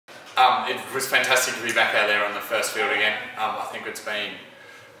It was fantastic to be back out there on the first field again. I think it's been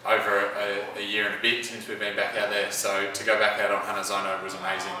over a year and a bit since we've been back out there, so to go back out on Hanazono was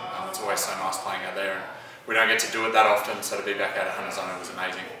amazing. It's always so nice playing out there, and we don't get to do it that often, so to be back out at Hanazono was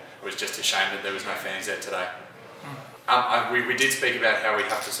amazing. It was just a shame that there was no fans there today. We did speak about how we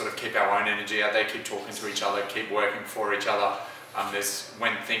have to sort of keep our own energy out there, keep talking to each other, keep working for each other.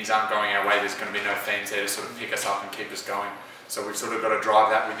 When things aren't going our way, there's going to be no fans there to sort of pick us up and keep us going. So we've sort of got to drive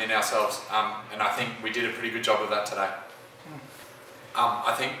that within ourselves, and I think we did a pretty good job of that today.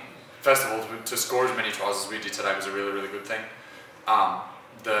 I think, first of all, to score as many tries as we did today was a really, really good thing.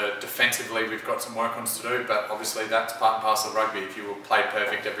 Defensively, we've got some work on us to do, but obviously that's part and parcel of rugby. If you were played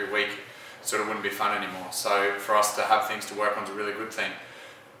perfect every week, it sort of wouldn't be fun anymore. So for us to have things to work on is a really good thing.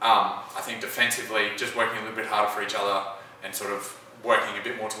 I think defensively, just working a little bit harder for each other and sort of working a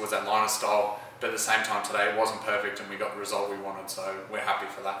bit more towards that liner style, but at the same time today it wasn't perfect and we got the result we wanted, so we're happy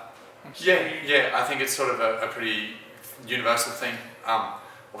for that. Yeah, I think it's sort of a pretty universal thing.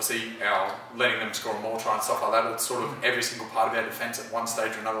 Obviously letting them score more try and stuff like that, it's sort of every single part of our defence at one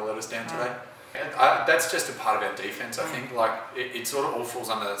stage or another let us down today. That's just a part of our defence, I think. Like it sort of all falls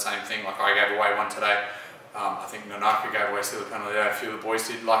under that same thing. Like I gave away one today. I think Nanaka gave away still a penalty. A few of the boys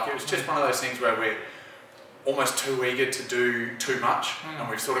did. Like it was just one of those things where we're almost too eager to do too much, and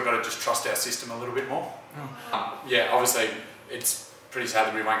we've sort of got to just trust our system a little bit more. Yeah, obviously it's pretty sad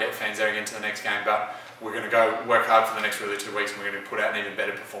that we won't get fans there again to the next game, but we're going to go work hard for the next really 2 weeks, and we're going to put out an even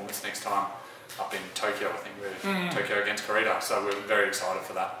better performance next time up in Tokyo. I think we're Tokyo against Korea, so we're very excited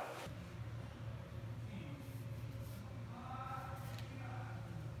for that.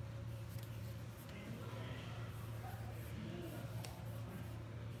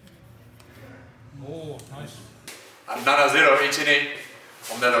 Oh, nice. 7-0-1-2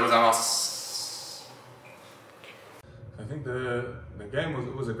おめでとうございます。I think the game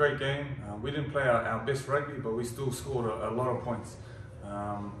was a great game. We didn't play our best rugby, but we still scored a lot of points.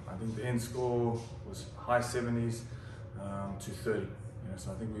 I think the end score was high 70s to 30.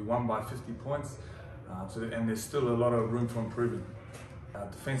 So I think we won by 50 points. And there's still a lot of room for improvement. Our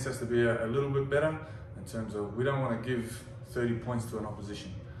defence has to be a little bit better in terms of we don't want to give 30 points to an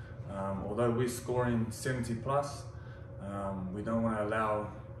opposition. Although we're scoring 70 plus, we don't want to allow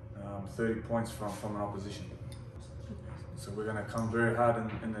 30 points from an opposition. So we're going to come very hard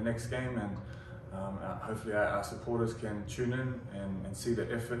in the next game, and hopefully our supporters can tune in and see the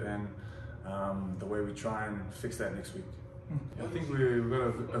effort and the way we try and fix that next week. I think we've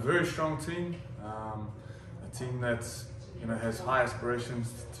got a very strong team, a team that has high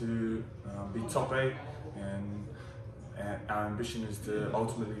aspirations to be top 8, and our ambition is to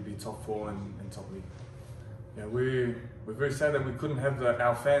ultimately be top 4 in top league. Yeah, we're very sad that we couldn't have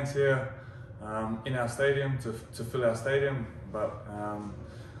our fans here in our stadium to fill our stadium, but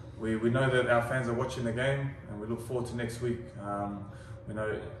we know that our fans are watching the game, and we look forward to next week. We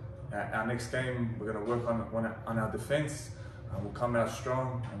know our next game we're going to work on our defence. We'll come out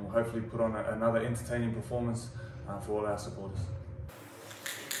strong, and we'll hopefully put on another entertaining performance for all our supporters.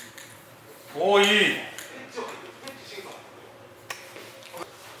 Oh, yeah.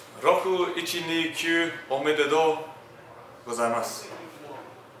 6129おめでとうございます。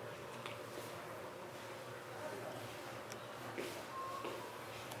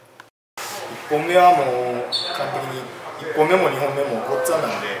1本目はもう完璧に1本目も2本目もごっつぁんな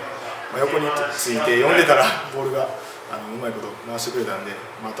んで、横について読んでたらボールがうまいこと回してくれたんで、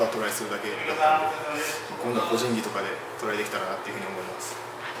あとはトライするだけだったんで、今度は個人技とかでトライできたらなっていうふうに思います。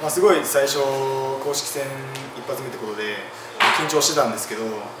すごい最初公式戦一発目ってことで緊張してたんですけど、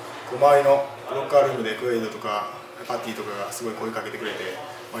周りのロッカールームでクウェイドとかパティとかがすごい声かけてくれて、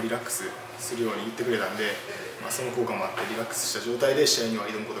リラックスするように言ってくれたんで、その効果もあってリラックスした状態で試合には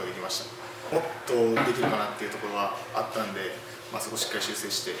挑むことができました。もっとできるかなっていうところはあったんで、そこをしっかり修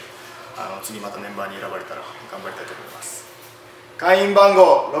正して次またメンバーに選ばれたら頑張りたいと思います。会員番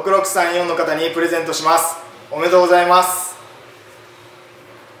号6634の方にプレゼントします。おめでとうございます。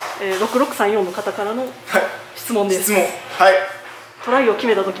6634の方からの質問です。質問、はい。トライを決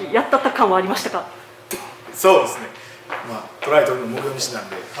めたとき、やった感はありましたか？そうですね。トライ取るのを目標にしてたん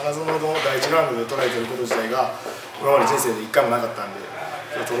で、花園の第1ラウンドでトライ取ること自体が今まで人生で1回もなかったんで、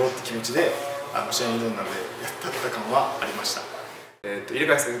取ろうって気持ちで試合に挑んだので、やった感はありました。入れ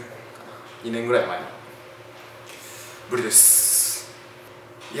替え戦2年ぐらい前のぶりです。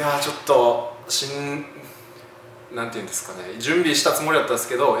いやー、ちょっとなんていうんですかね、準備したつもりだったんです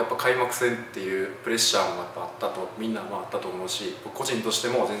けど、やっぱ開幕戦っていうプレッシャーもやっぱあったと、みんなあったと思うし、個人として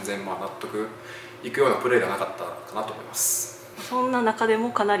も全然納得いくようなプレーがなかったかなと思います。そんな中で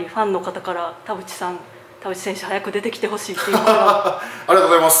もかなりファンの方から田淵選手早く出てきてほしいっていう声がありがとう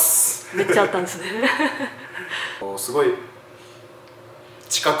ございます。めっちゃあったんですねすごい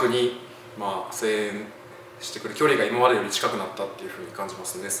近くに、声援してくる距離が今までより近くなったっていうふうに感じま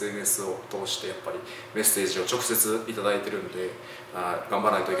すね。 SNS を通してやっぱりメッセージを直接いただいてるんで、頑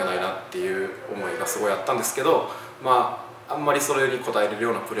張らないといけないなっていう思いがすごいあったんですけど、あんまりそれに応えれる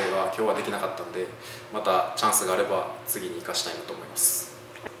ようなプレーが今日はできなかったんで、またチャンスがあれば次に生かしたいなと思います。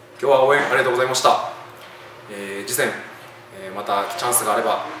今日は応援ありがとうございました。次戦、またチャンスがあれ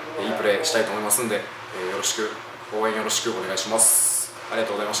ばいいプレーしたいと思いますんで、応援よろしくお願いします。ありが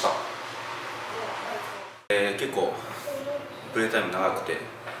とうございました。結構プレータイム長くて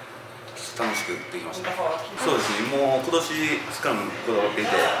楽しくできました。そうですね、もう今年スクラムこだわってい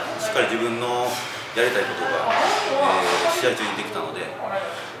て、しっかり自分のやりたいことが、試合中にできたので、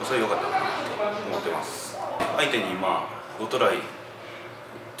それ良かったかなと思ってます。相手に5トライ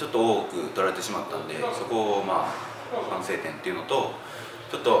ちょっと多く取られてしまったんで、そこを反省点っていうのと、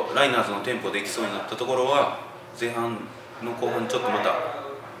ちょっとライナーズのテンポできそうになったところは前半の後半ちょっとまた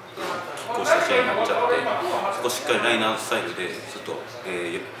拮抗した試合になっちゃって、そこしっかりライナーズスタイルでちょっと、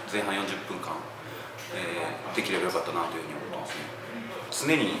前半40分間、できればよかったなというふうに思ってます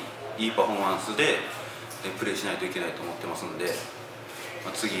ね。常にいいパフォーマンスでプレーしないといけないと思ってますんで、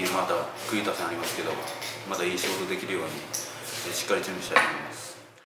次また栗田戦ありますけど、またいい仕事できるようにしっかり準備したいと思います。